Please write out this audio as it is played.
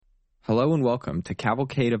Hello and welcome to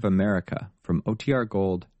Cavalcade of America from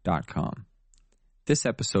OTRGold.com. This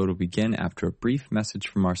episode will begin after a brief message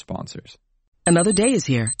from our sponsors. Another day is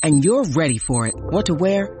here, and you're ready for it. What to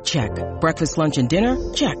wear? Check. Breakfast, lunch, and dinner?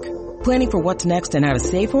 Check. Planning for what's next and how to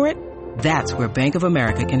save for it? That's where Bank of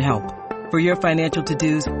America can help. For your financial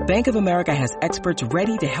to-dos, Bank of America has experts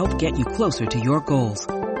ready to help get you closer to your goals.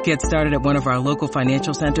 Get started at one of our local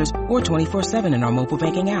financial centers or 24/7 in our mobile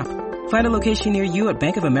banking app. Find a location near you at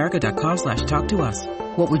bankofamerica.com/talktous.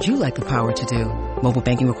 What would you like the power to do? Mobile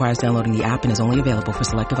banking requires downloading the app and is only available for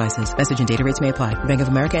select devices. Message and data rates may apply. Bank of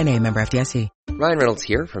America N.A., member FDIC. Ryan Reynolds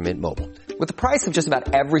here from Mint Mobile. With the price of just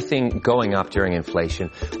about everything going up during inflation,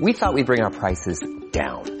 we thought we'd bring our prices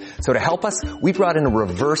down. So to help us, we brought in a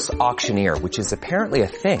reverse auctioneer, which is apparently a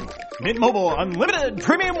thing. Mint Mobile Unlimited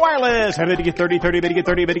Premium Wireless. How did you get 30, 30, bet you get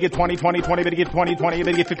 30, bet you get 20, 20, 20, bet you get 20, 20,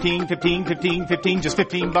 bet you get 15, 15, 15, 15, just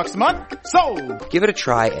 $15 a month? Sold! Give it a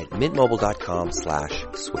try at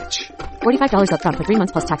mintmobile.com/switch. $45 up front for 3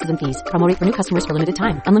 months plus taxes and fees. Promo rate for new customers for limited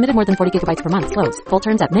time. Unlimited more than 40 gigabytes per month. Slows full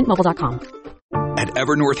terms at mintmobile.com. At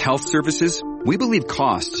Evernorth Health Services, we believe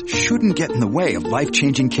costs shouldn't get in the way of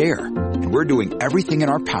life-changing care, and we're doing everything in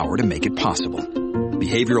our power to make it possible.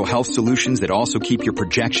 Behavioral health solutions that also keep your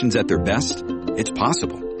projections at their best? It's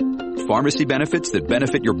possible. Pharmacy benefits that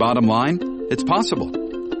benefit your bottom line? It's possible.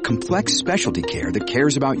 Complex specialty care that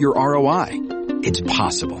cares about your ROI? It's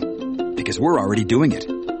possible. Because we're already doing it.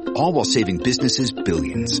 All while saving businesses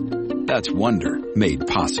billions. That's Wonder made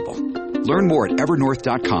possible. Learn more at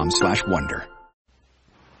evernorth.com/wonder.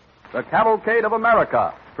 The Cavalcade of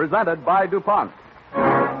America, presented by DuPont.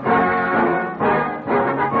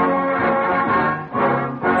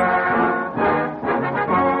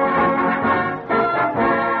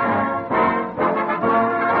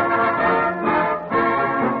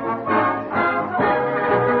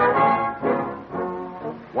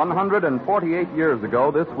 "148 years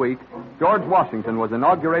ago this week, George Washington was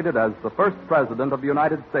inaugurated as the first president of the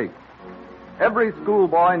United States. Every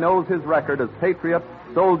schoolboy knows his record as patriot,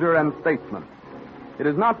 soldier, and statesman. It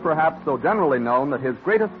is not perhaps so generally known that his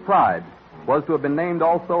greatest pride was to have been named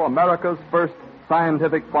also America's first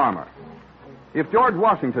scientific farmer. If George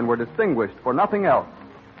Washington were distinguished for nothing else,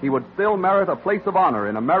 he would still merit a place of honor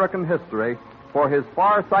in American history for his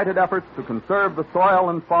far-sighted efforts to conserve the soil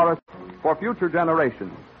and forests for future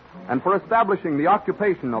generations, and for establishing the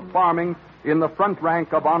occupation of farming in the front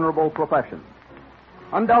rank of honorable professions.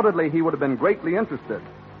 Undoubtedly, he would have been greatly interested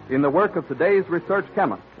in the work of today's research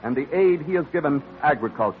chemists and the aid he has given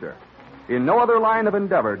agriculture. In no other line of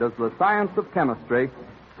endeavor does the science of chemistry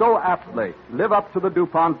so aptly live up to the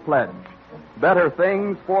DuPont pledge: better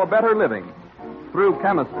things for better living through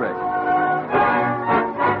chemistry.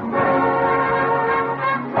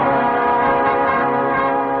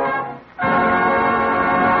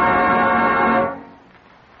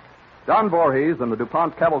 John Voorhees and the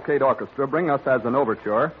DuPont Cavalcade Orchestra bring us as an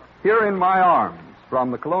overture, "Here in My Arms,"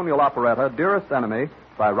 from the colonial operetta Dearest Enemy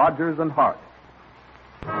by Rodgers and Hart.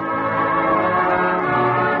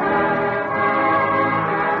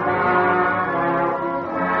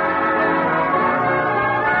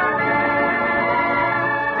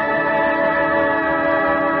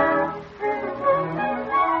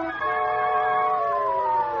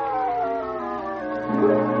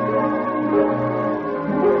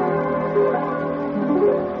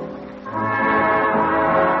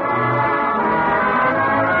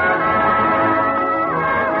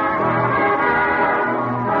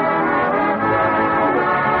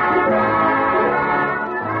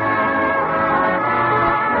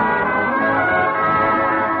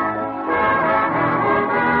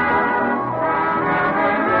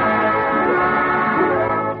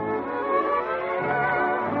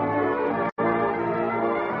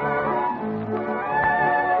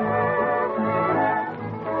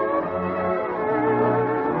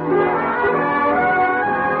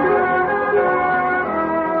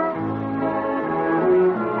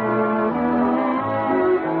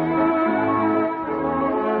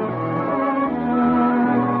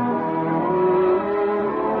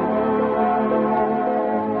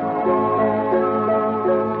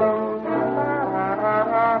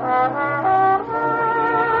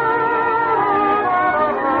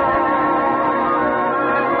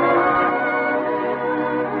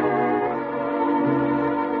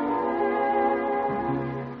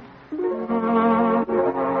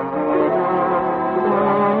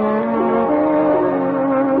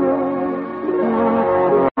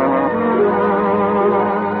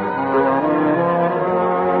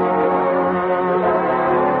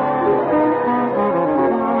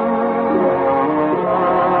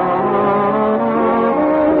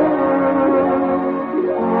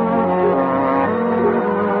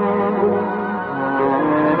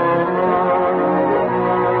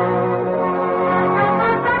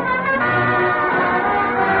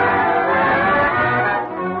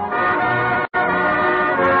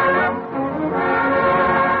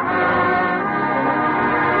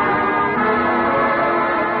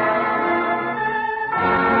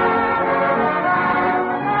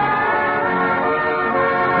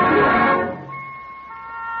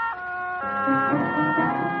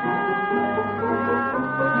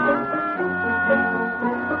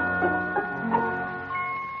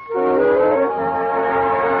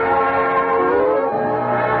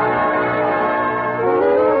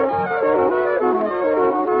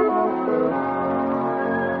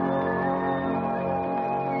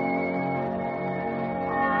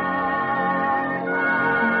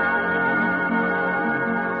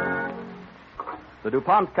 the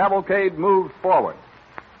DuPont cavalcade moves forward.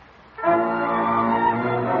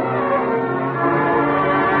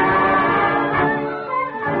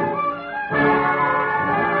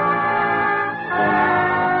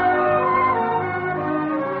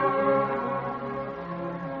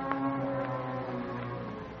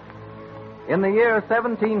 In the year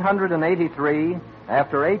 1783,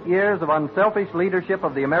 after 8 years of unselfish leadership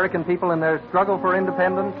of the American people in their struggle for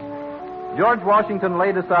independence, George Washington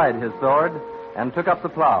laid aside his sword and took up the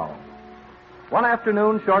plow. One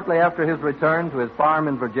afternoon, shortly after his return to his farm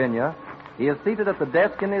in Virginia, he is seated at the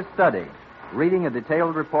desk in his study, reading a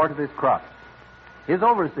detailed report of his crops. His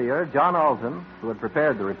overseer, John Alton, who had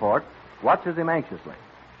prepared the report, watches him anxiously.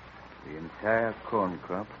 The entire corn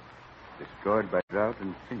crop destroyed by drought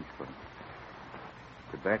and singeworm.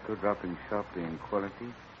 Tobacco dropping sharply in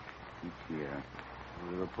quality each year.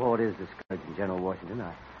 The report is discouraging, General Washington.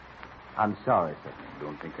 I'm sorry, sir. I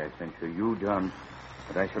don't think I censure you, John,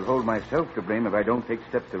 but I shall hold myself to blame if I don't take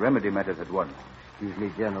steps to remedy matters at once. Excuse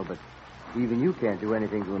me, General, but even you can't do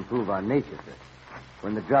anything to improve our nature, sir.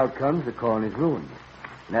 When the drought comes, the corn is ruined.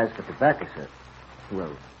 And as for tobacco, sir,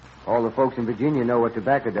 well, all the folks in Virginia know what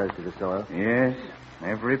tobacco does to the soil. Yes,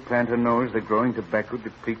 every planter knows that growing tobacco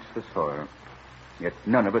depletes the soil. Yet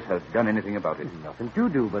none of us has done anything about it. There's nothing to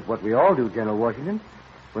do but what we all do, General Washington.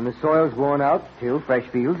 When the soil's worn out, till fresh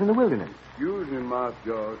fields in the wilderness. Excuse me, Master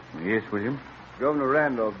George. Yes, William? Governor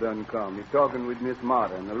Randolph done come. He's talking with Miss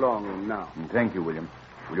Martha in the long room now. Thank you, William.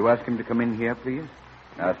 Will you ask him to come in here, please?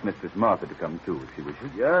 Ask Mistress Martha to come, too, if she wishes.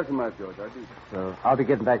 Yes, Master George, I do. So I'll be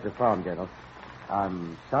getting back to the farm, General.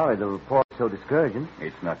 I'm sorry the report's so discouraging.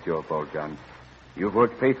 It's not your fault, John. You've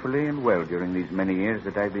worked faithfully and well during these many years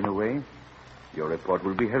that I've been away. Your report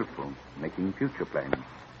will be helpful, making future plans.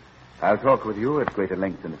 I'll talk with you at greater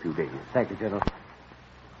length in a few days. Thank you, General.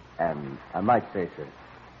 And I might say, sir,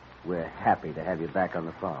 we're happy to have you back on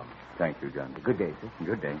the farm. Thank you, John. Good day, sir.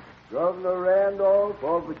 Good day. Governor Randolph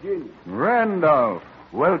of Virginia. Randolph,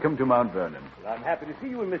 welcome to Mount Vernon. Well, I'm happy to see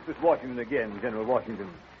you and Mistress Washington again, General Washington.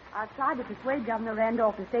 I tried to persuade Governor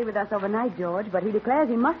Randolph to stay with us overnight, George, but he declares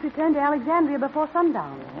he must return to Alexandria before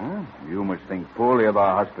sundown. Oh, you must think poorly of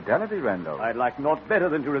our hospitality, Randolph. I'd like naught better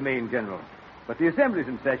than to remain, General. But the Assembly's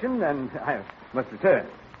in session, and I must return.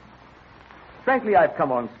 Frankly, I've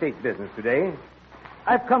come on state business today.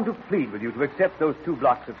 I've come to plead with you to accept those 2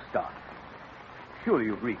 blocks of stock. Surely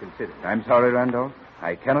you've reconsidered. I'm sorry, Randolph.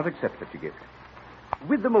 I cannot accept such a gift.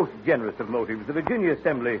 With the most generous of motives, the Virginia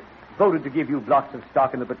Assembly voted to give you blocks of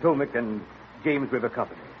stock in the Potomac and James River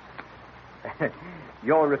Company.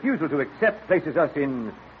 Your refusal to accept places us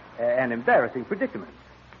in an embarrassing predicament.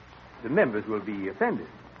 The members will be offended.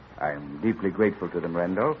 I'm deeply grateful to them,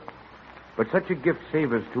 Randolph. But such a gift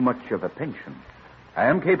savors too much of a pension. I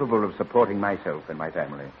am capable of supporting myself and my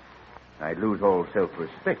family. I'd lose all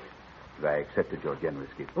self-respect if I accepted your generous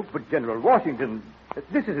gift. Oh, but General Washington,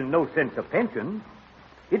 this is in no sense a pension.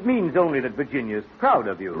 It means only that Virginia's proud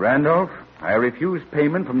of you. Randolph, I refuse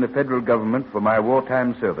payment from the federal government for my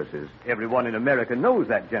wartime services. Everyone in America knows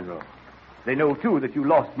that, General. They know, too, that you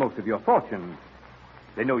lost most of your fortune.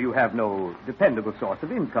 They know you have no dependable source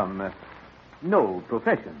of income, no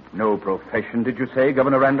profession. No profession, did you say,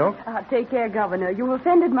 Governor Randolph? Take care, Governor. You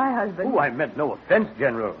offended my husband. Oh, I meant no offense,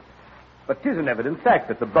 General. But 'tis an evident fact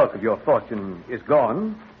that the bulk of your fortune is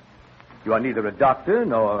gone. You are neither a doctor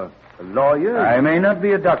nor a lawyer. I may not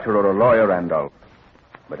be a doctor or a lawyer, Randolph,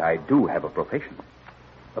 but I do have a profession.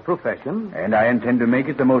 A profession? And I intend to make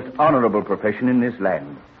it the most honorable profession in this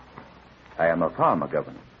land. I am a farmer,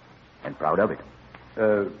 Governor, and proud of it.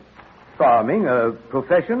 Farming, a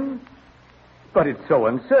profession? But it's so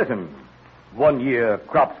uncertain. One year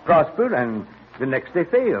crops prosper, and the next they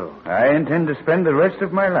fail. I intend to spend the rest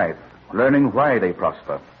of my life learning why they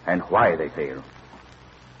prosper and why they fail.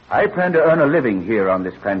 I plan to earn a living here on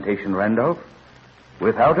this plantation, Randolph,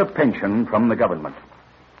 without a pension from the government.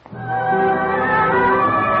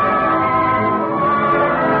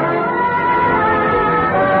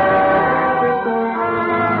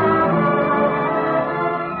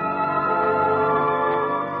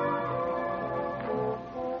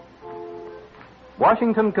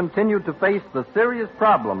 Washington continued to face the serious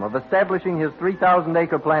problem of establishing his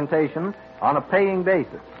 3,000-acre plantation on a paying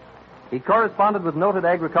basis. He corresponded with noted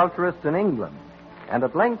agriculturists in England, and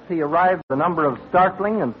at length he arrived at a number of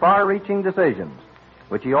startling and far-reaching decisions,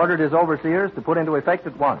 which he ordered his overseers to put into effect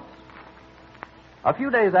at once. A few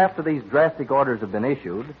days after these drastic orders had been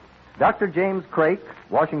issued, Dr. James Craik,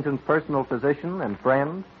 Washington's personal physician and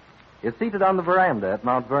friend, is seated on the veranda at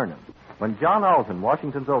Mount Vernon when John Alton,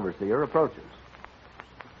 Washington's overseer, approaches.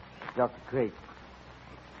 Dr. Craik,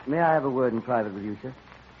 may I have a word in private with you, sir?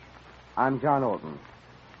 I'm John Alton,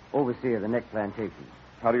 overseer of the next plantation.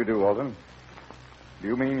 How do you do, Alton? Do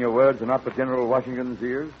you mean your words are not for General Washington's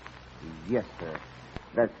ears? Yes, sir.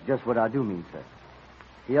 That's just what I do mean, sir.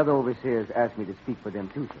 The other overseers asked me to speak for them,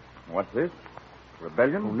 too, sir. What's this?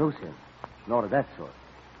 Rebellion? Oh, no, sir. Not of that sort.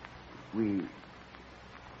 We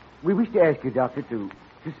wish to ask you, Doctor, to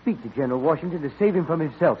speak to General Washington to save him from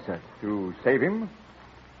himself, sir. To save him?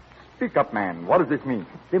 Speak up, man. What does this mean?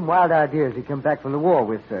 Them wild ideas he come back from the war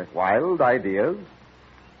with, sir. Wild ideas?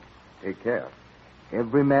 Take care.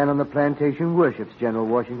 Every man on the plantation worships General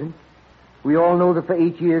Washington. We all know that for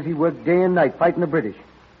 8 years he worked day and night fighting the British.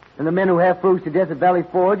 And the men who half froze to death at Valley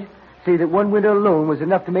Forge say that one winter alone was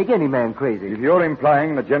enough to make any man crazy. If you're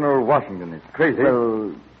implying that General Washington is crazy...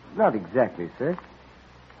 Well, not exactly, sir.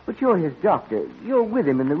 But you're his doctor. You're with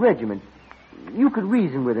him in the regiment. You could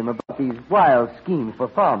reason with him about these wild schemes for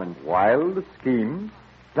farming. Wild schemes?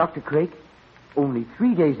 Dr. Craik, only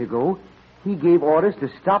 3 days ago, he gave orders to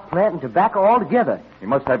stop planting tobacco altogether. He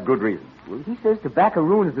must have good reason. Well, he says tobacco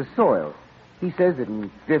ruins the soil. He says that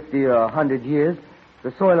in 50 or 100 years,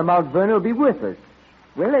 the soil of Mount Vernon will be worthless.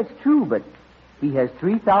 Well, that's true, but he has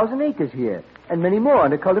 3,000 acres here, and many more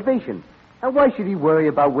under cultivation. Now, why should he worry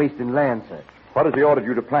about wasting land, sir? What has he ordered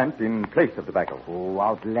you to plant in place of tobacco? Oh,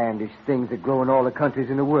 outlandish things that grow in all the countries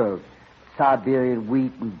in the world. Siberian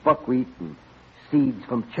wheat and buckwheat and seeds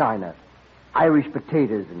from China. Irish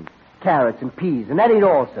potatoes and carrots and peas. And that ain't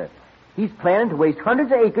all, sir. He's planning to waste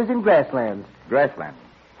hundreds of acres in grasslands. Grassland?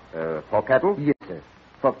 For cattle? Yes, sir.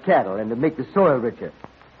 For cattle and to make the soil richer.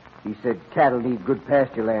 He said cattle need good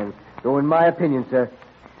pasture lands. Though in my opinion, sir,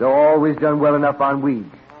 they're always done well enough on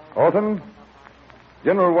weeds. Alton,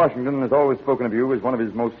 General Washington has always spoken of you as one of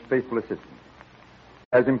his most faithful assistants.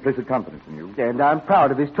 He has implicit confidence in you. And I'm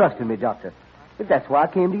proud of his trust in me, Doctor. But that's why I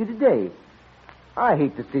came to you today. I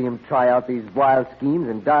hate to see him try out these wild schemes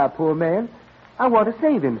and die a poor man. I want to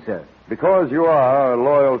save him, sir. Because you are a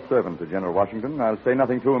loyal servant to General Washington, I'll say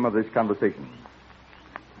nothing to him of this conversation.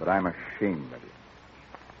 But I'm ashamed of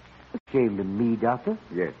you. Ashamed of me, Doctor?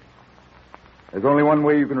 Yes. There's only one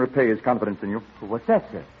way you can repay his confidence in you. Well, what's that,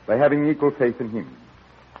 sir? By having equal faith in him.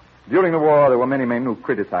 During the war, there were many men who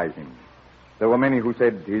criticized him. There were many who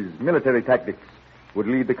said his military tactics would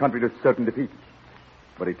lead the country to certain defeat.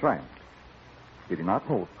 But he triumphed. Did he not?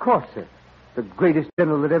 Oh, of course, sir. The greatest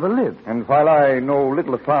general that ever lived. And while I know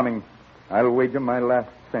little of farming, I'll wager my last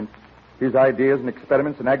cent his ideas and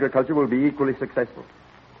experiments in agriculture will be equally successful.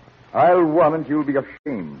 I'll warrant you'll be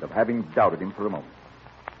ashamed of having doubted him for a moment.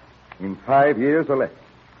 In 5 years or less,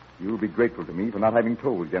 you'll be grateful to me for not having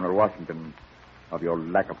told General Washington of your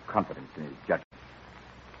lack of confidence in his judgment.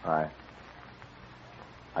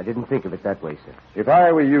 I didn't think of it that way, sir. If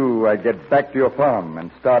I were you, I'd get back to your farm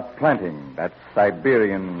and start planting that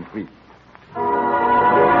Siberian wheat.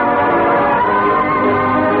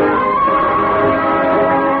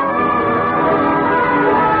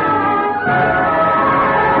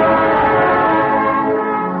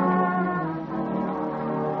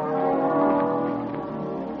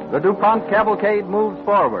 The DuPont cavalcade moves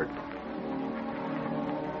forward.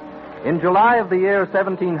 In July of the year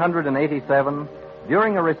 1787,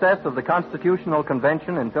 during a recess of the Constitutional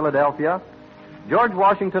Convention in Philadelphia, George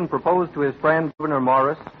Washington proposed to his friend Gouverneur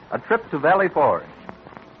Morris a trip to Valley Forge.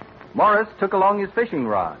 Morris took along his fishing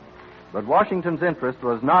rod, but Washington's interest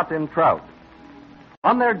was not in trout.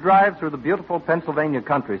 On their drive through the beautiful Pennsylvania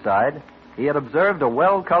countryside, he had observed a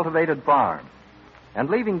well-cultivated farm. And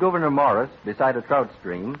leaving Gouverneur Morris beside a trout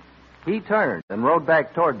stream, he turned and rode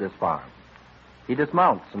back toward this farm. He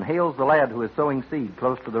dismounts and hails the lad who is sowing seed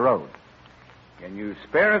close to the road. Can you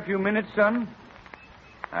spare a few minutes, son?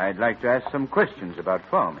 I'd like to ask some questions about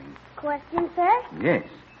farming. Question, sir? Yes.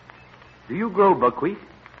 Do you grow buckwheat?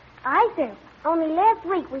 Aye, sir. Only last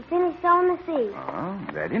week we finished sowing the seed. Oh,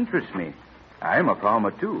 that interests me. I'm a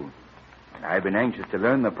farmer, too. And I've been anxious to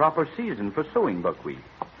learn the proper season for sowing buckwheat.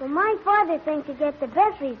 Well, my father thinks you get the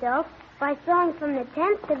best results by sowing from the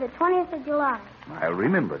 10th to the 20th of July. I'll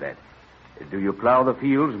remember that. Do you plow the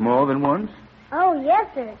fields more than once? Oh, yes,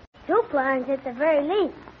 sir. 2 plowings at the very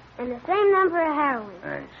least, and the same number of harrowings.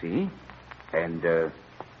 I see. And,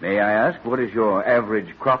 may I ask, what is your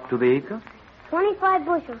average crop to the acre? 25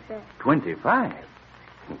 bushels, sir. 25?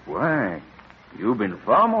 Why, you've been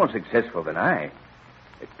far more successful than I.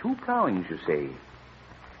 2 plowings, you say.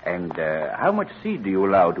 And how much seed do you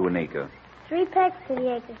allow to an acre? 3 pecks to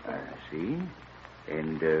the acre, sir. I see.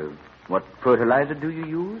 And what fertilizer do you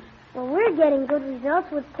use? Well, we're getting good results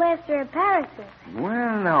with plaster of Paris, sir.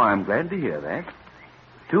 Well, now, I'm glad to hear that.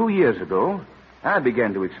 2 years ago, I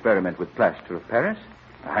began to experiment with plaster of Paris.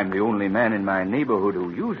 I'm the only man in my neighborhood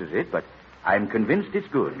who uses it, but I'm convinced it's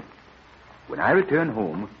good. When I return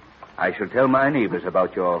home, I shall tell my neighbors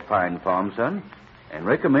about your fine farm, son, and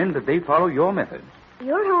recommend that they follow your methods.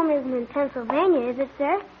 Your home isn't in Pennsylvania, is it,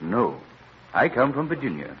 sir? No. I come from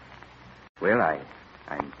Virginia. Well,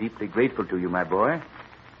 I'm deeply grateful to you, my boy.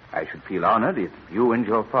 I should feel honored if you and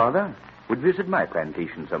your father would visit my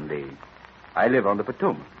plantation someday. I live on the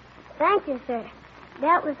Potomac. Thank you, sir.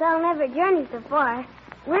 Doubtless I'll never journey so far.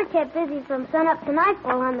 We're kept busy from sunup to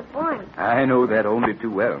nightfall on the farm. I know that only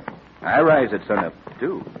too well. I rise at sunup,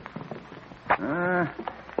 too. There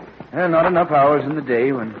are not enough hours in the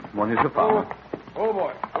day when one is a farmer. Oh,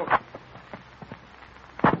 boy. Oh.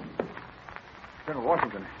 General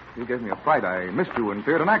Washington, you gave me a fright. I missed you and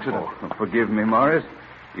feared an accident. Oh, forgive me, Morris.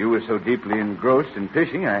 You were so deeply engrossed in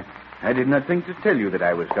fishing, I did not think to tell you that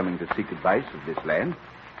I was coming to seek advice of this land.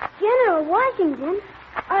 General Washington?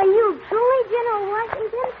 Are you truly General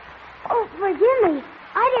Washington? Oh, forgive me.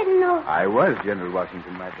 I didn't know. I was General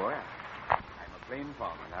Washington, my boy. I'm a plain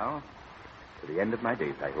farmer now. To the end of my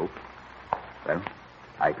days, I hope. Well,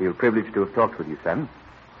 I feel privileged to have talked with you, son.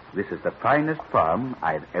 This is the finest farm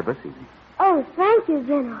I've ever seen. Oh, thank you,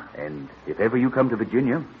 General. And if ever you come to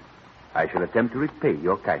Virginia, I shall attempt to repay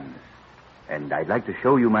your kindness. And I'd like to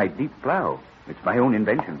show you my deep plow. It's my own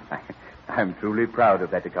invention. I'm truly proud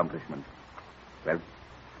of that accomplishment. Well,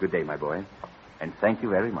 good day, my boy. And thank you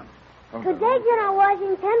very much. Good day, General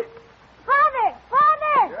Washington. Father!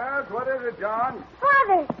 Father! Yes, what is it, John?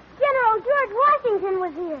 Father, General George Washington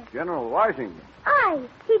was here. General Washington. Aye,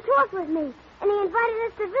 he talked with me, and he invited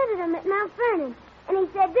us to visit him at Mount Vernon. And he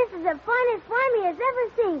said this is the finest farm he has ever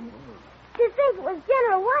seen. To think it was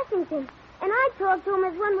General Washington, and I talked to him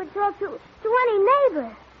as one would talk to any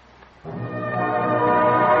neighbor.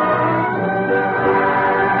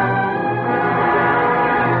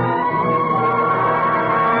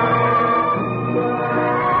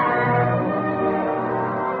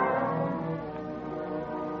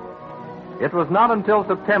 It was not until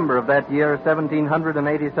September of that year,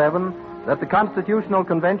 1787, that the Constitutional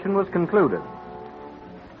Convention was concluded.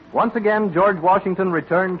 Once again, George Washington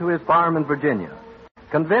returned to his farm in Virginia,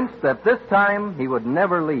 convinced that this time he would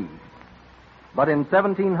never leave. But in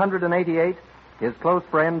 1788, his close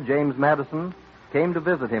friend, James Madison, came to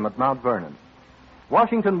visit him at Mount Vernon.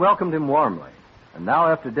 Washington welcomed him warmly, and now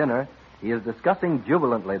after dinner, he is discussing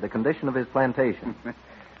jubilantly the condition of his plantation.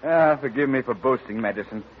 Forgive me for boasting,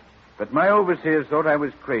 Madison, but my overseers thought I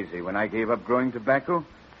was crazy when I gave up growing tobacco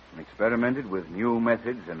and experimented with new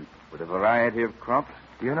methods and with a variety of crops.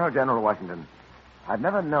 You know, General Washington, I've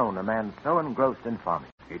never known a man so engrossed in farming.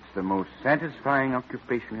 It's the most satisfying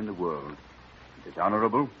occupation in the world. It is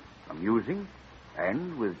honorable, amusing,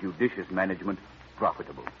 and with judicious management,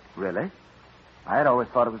 profitable. Really? I had always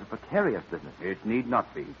thought it was a precarious business. It need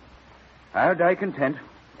not be. I'll die content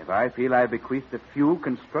if I feel I bequeathed a few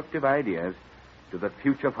constructive ideas to the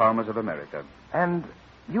future farmers of America. And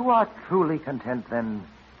you are truly content, then,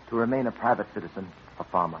 to remain a private citizen, a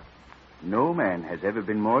farmer? No man has ever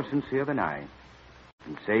been more sincere than I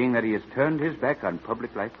in saying that he has turned his back on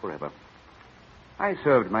public life forever. I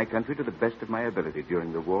served my country to the best of my ability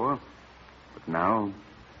during the war, but now,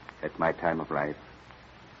 at my time of life,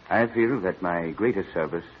 I feel that my greatest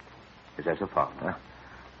service is as a farmer.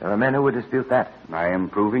 There are men who would dispute that. I am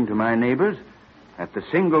proving to my neighbors that the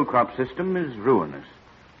single crop system is ruinous,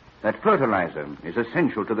 that fertilizer is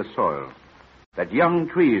essential to the soil, that young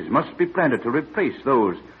trees must be planted to replace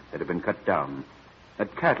those that have been cut down,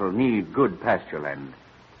 that cattle need good pasture land.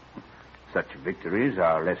 Such victories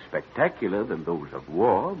are less spectacular than those of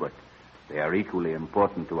war, but they are equally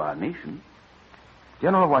important to our nation.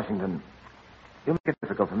 General Washington, you make it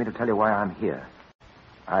difficult for me to tell you why I'm here.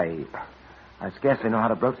 I scarcely know how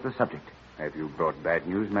to broach the subject. Have you brought bad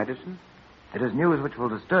news, Madison? It is news which will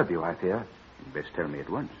disturb you, I fear. You'd best tell me at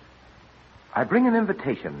once. I bring an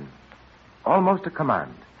invitation, almost a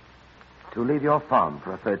command, to leave your farm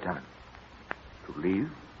for a third time. To leave?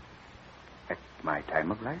 At my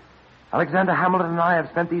time of life? Alexander Hamilton and I have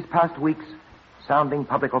spent these past weeks sounding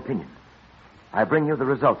public opinion. I bring you the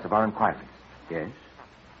results of our inquiries. Yes?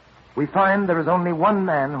 We find there is only one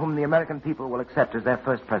man whom the American people will accept as their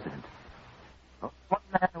first president. One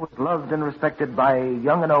man who is loved and respected by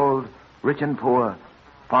young and old, rich and poor,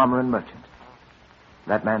 farmer and merchant.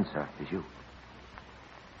 That man, sir, is you.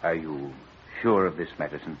 Are you sure of this,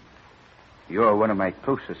 Madison? You're one of my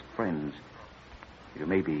closest friends. You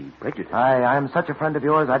may be prejudiced. I am such a friend of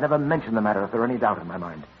yours, I'd never mention the matter if there were any doubt in my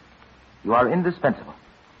mind. You are indispensable.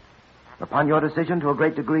 Upon your decision, to a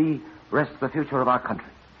great degree, rests the future of our country.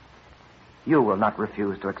 You will not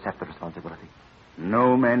refuse to accept the responsibility.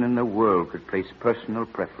 No man in the world could place personal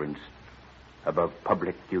preference above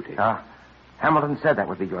public duty. Hamilton said that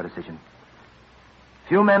would be your decision.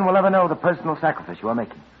 Few men will ever know the personal sacrifice you are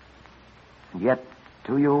making. And yet,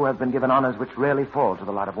 to you have been given honors which rarely fall to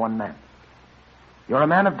the lot of one man. You're a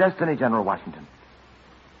man of destiny, General Washington.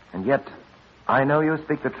 And yet, I know you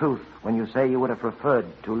speak the truth when you say you would have preferred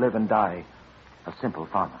to live and die a simple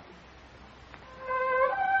farmer.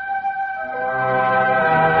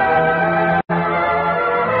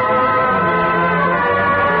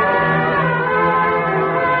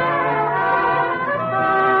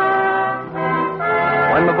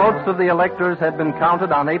 When the votes of the electors had been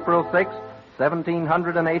counted on April 6th,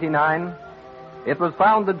 1789, it was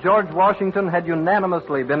found that George Washington had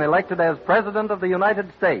unanimously been elected as President of the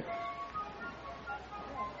United States.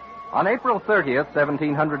 On April 30th,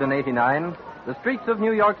 1789, the streets of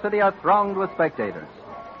New York City are thronged with spectators.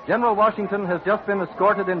 General Washington has just been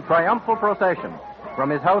escorted in triumphal procession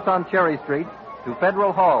from his house on Cherry Street to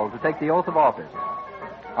Federal Hall to take the oath of office.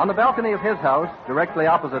 On the balcony of his house, directly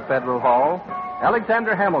opposite Federal Hall,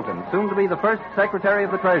 Alexander Hamilton, soon to be the first Secretary of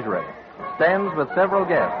the Treasury, stands with several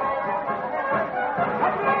guests.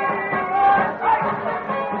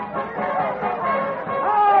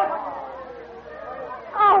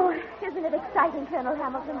 Exciting, Colonel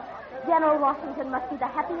Hamilton. General Washington must be the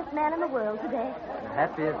happiest man in the world today. The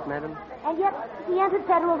happiest, madam? And yet, he entered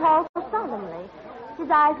Federal Hall so solemnly. His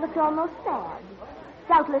eyes looked almost sad.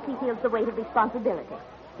 Doubtless he feels the weight of responsibility.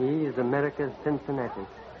 He is America's Cincinnati.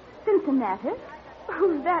 Cincinnati?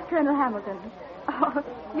 Who's that, Colonel Hamilton? Oh,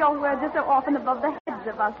 your words are so often above the heads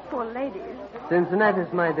of us poor ladies.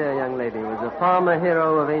 Cincinnatus, my dear young lady, was a farmer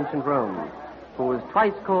hero of ancient Rome who was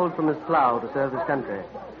twice called from his plow to serve his country.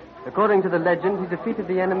 According to the legend, he defeated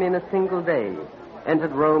the enemy in a single day,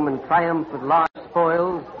 entered Rome in triumph with large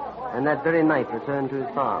spoils, and that very night returned to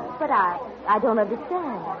his farm. But I don't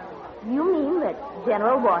understand. You mean that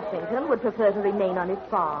General Washington would prefer to remain on his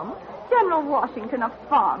farm? General Washington, a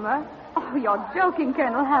farmer? Oh, you're joking,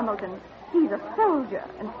 Colonel Hamilton. He's a soldier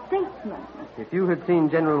and statesman. If you had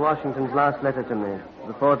seen General Washington's last letter to me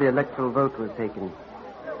before the electoral vote was taken,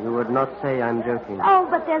 you would not say I'm joking. Oh,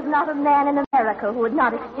 but there's not a man in America who would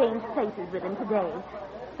not exchange places with him today.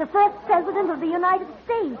 The first president of the United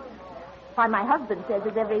States. Why, my husband says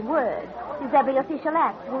his every word, his every official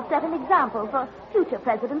act will set an example for future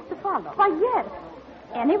presidents to follow. Why, yes.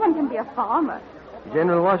 Anyone can be a farmer.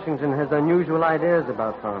 General Washington has unusual ideas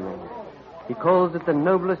about farming. He calls it the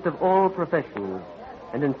noblest of all professions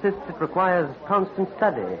and insists it requires constant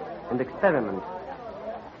study and experiment.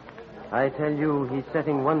 I tell you, he's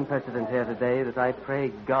setting one precedent here today that I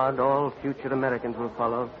pray God all future Americans will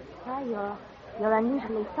follow. Why, you're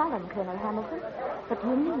unusually solemn, Colonel Hamilton. What do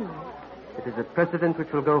you mean? It is a precedent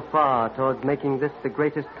which will go far towards making this the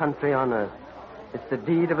greatest country on earth. It's the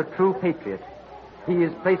deed of a true patriot. He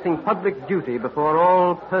is placing public duty before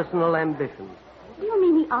all personal ambitions. Do you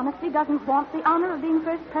mean he honestly doesn't want the honor of being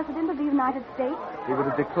first president of the United States? He would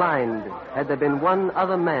have declined had there been one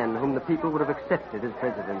other man whom the people would have accepted as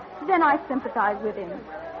president. Then I sympathize with him.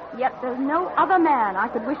 Yet there's no other man I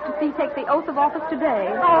could wish to see take the oath of office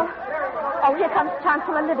today. Oh, here comes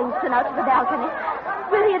Chancellor Livingston out to the balcony.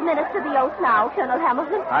 Will he administer the oath now, Colonel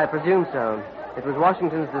Hamilton? I presume so. It was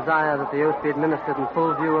Washington's desire that the oath be administered in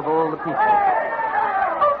full view of all the people.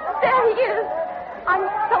 Oh, there he is. I'm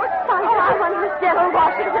so excited. I wonder if General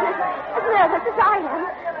Washington is as nervous as I am.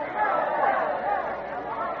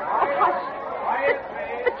 Oh, hush.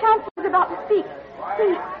 The Chancellor's about to speak.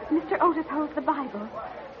 See, Mr. Otis holds the Bible.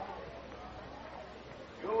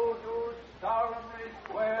 You do solemnly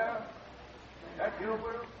swear that you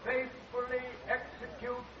will faithfully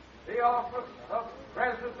execute the office of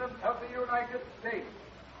President of the United States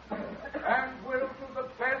and will, to the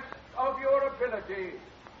best of your ability,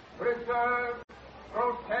 preserve,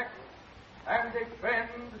 protect, and defend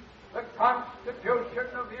the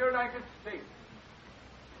Constitution of the United States.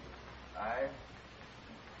 I,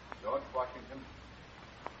 George Washington,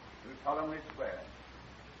 do solemnly swear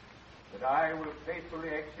that I will faithfully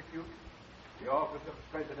execute the office of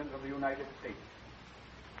President of the United States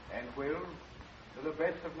and will, to the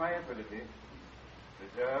best of my ability,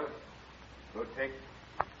 preserve, protect,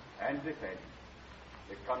 and defend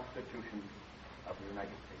the Constitution of the United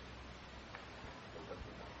States.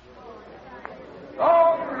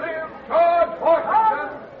 Long live George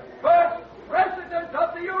Washington, first President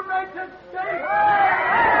of the United States!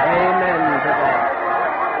 Amen to that.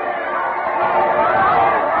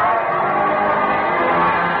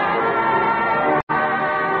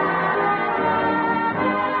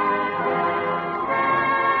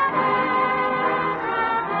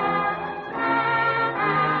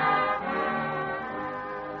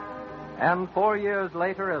 And 4 years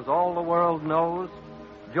later, as all the world knows,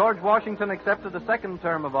 George Washington accepted a second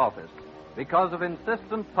term of office, because of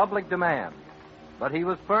insistent public demand, but he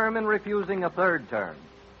was firm in refusing a third term.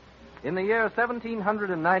 In the year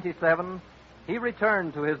 1797, he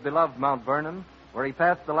returned to his beloved Mount Vernon, where he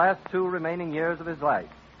passed the last 2 remaining years of his life.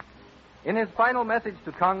 In his final message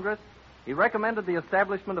to Congress, he recommended the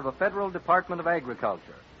establishment of a federal Department of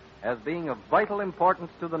Agriculture as being of vital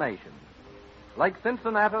importance to the nation. Like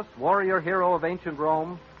Cincinnatus, warrior hero of ancient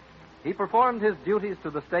Rome, he performed his duties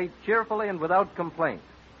to the state cheerfully and without complaint.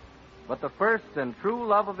 But the first and true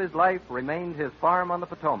love of his life remained his farm on the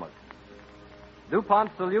Potomac.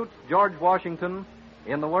 DuPont salutes George Washington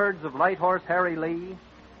in the words of Light Horse Harry Lee,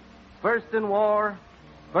 first in war,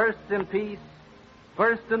 first in peace,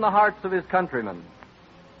 first in the hearts of his countrymen,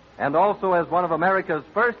 and also as one of America's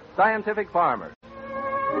first scientific farmers.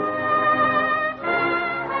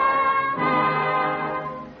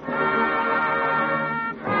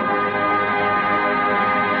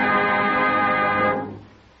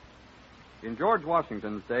 In George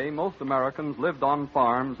Washington's day, most Americans lived on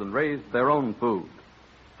farms and raised their own food.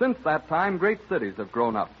 Since that time, great cities have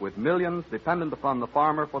grown up with millions dependent upon the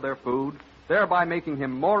farmer for their food, thereby making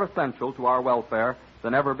him more essential to our welfare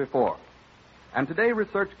than ever before. And today,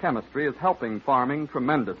 research chemistry is helping farming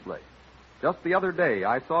tremendously. Just the other day,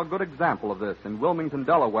 I saw a good example of this in Wilmington,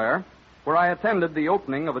 Delaware, where I attended the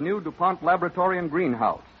opening of a new DuPont laboratory and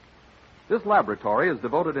greenhouse. This laboratory is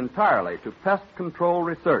devoted entirely to pest control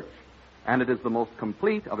research, and it is the most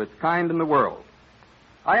complete of its kind in the world.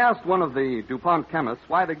 I asked one of the DuPont chemists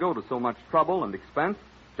why they go to so much trouble and expense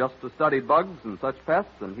just to study bugs and such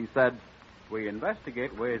pests, and he said, "We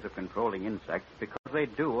investigate ways of controlling insects because they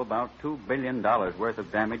do about $2 billion worth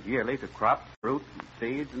of damage yearly to crops, fruit,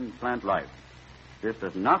 seeds, and plant life. This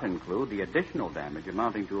does not include the additional damage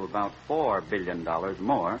amounting to about $4 billion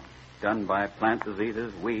more done by plant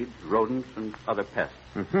diseases, weeds, rodents, and other pests."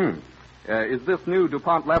 Is this new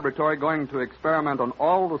DuPont laboratory going to experiment on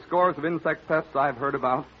all the scores of insect pests I've heard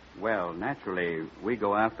about? Well, naturally, we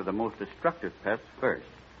go after the most destructive pests first.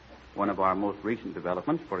 One of our most recent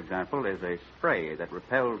developments, for example, is a spray that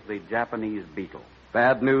repels the Japanese beetle.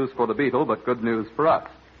 Bad news for the beetle, but good news for us.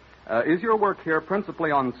 Is your work here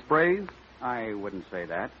principally on sprays? I wouldn't say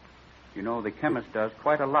that. You know, the chemist does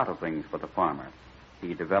quite a lot of things for the farmer.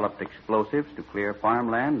 He developed explosives to clear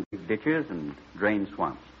farmland, ditches, and drain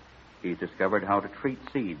swamps. He's discovered how to treat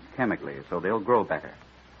seeds chemically so they'll grow better.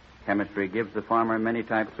 Chemistry gives the farmer many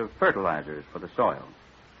types of fertilizers for the soil.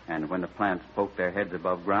 And when the plants poke their heads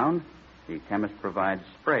above ground, the chemist provides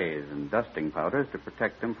sprays and dusting powders to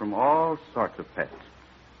protect them from all sorts of pests.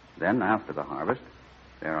 Then, after the harvest,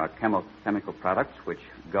 there are chemical products which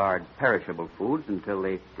guard perishable foods until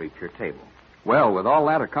they reach your table. Well, with all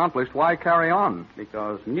that accomplished, why carry on?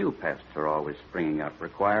 Because new pests are always springing up,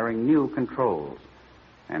 requiring new controls.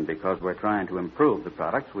 And because we're trying to improve the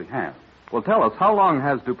products we have. Well, tell us, how long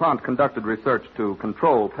has DuPont conducted research to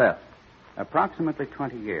control pests? Approximately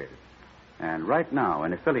 20 years. And right now,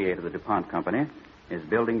 an affiliate of the DuPont Company is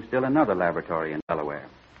building still another laboratory in Delaware.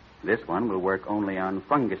 This one will work only on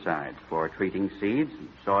fungicides for treating seeds, and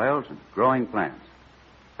soils, and growing plants.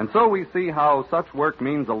 And so we see how such work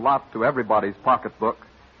means a lot to everybody's pocketbook.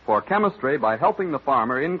 For chemistry, by helping the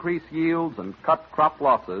farmer increase yields and cut crop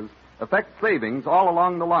losses, affect savings all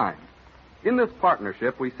along the line. In this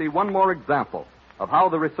partnership, we see one more example of how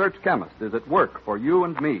the research chemist is at work for you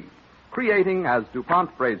and me, creating, as DuPont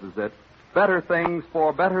phrases it, better things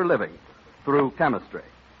for better living through chemistry.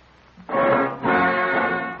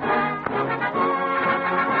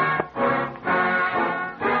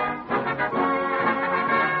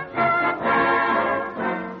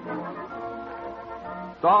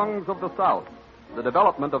 Songs of the South, the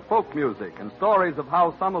development of folk music, and stories of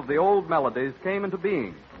how some of the old melodies came into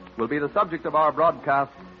being will be the subject of our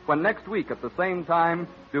broadcast when next week at the same time,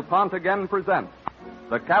 DuPont again presents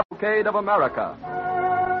The Cavalcade of America.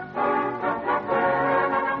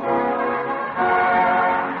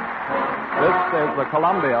 This is the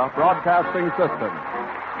Columbia Broadcasting System.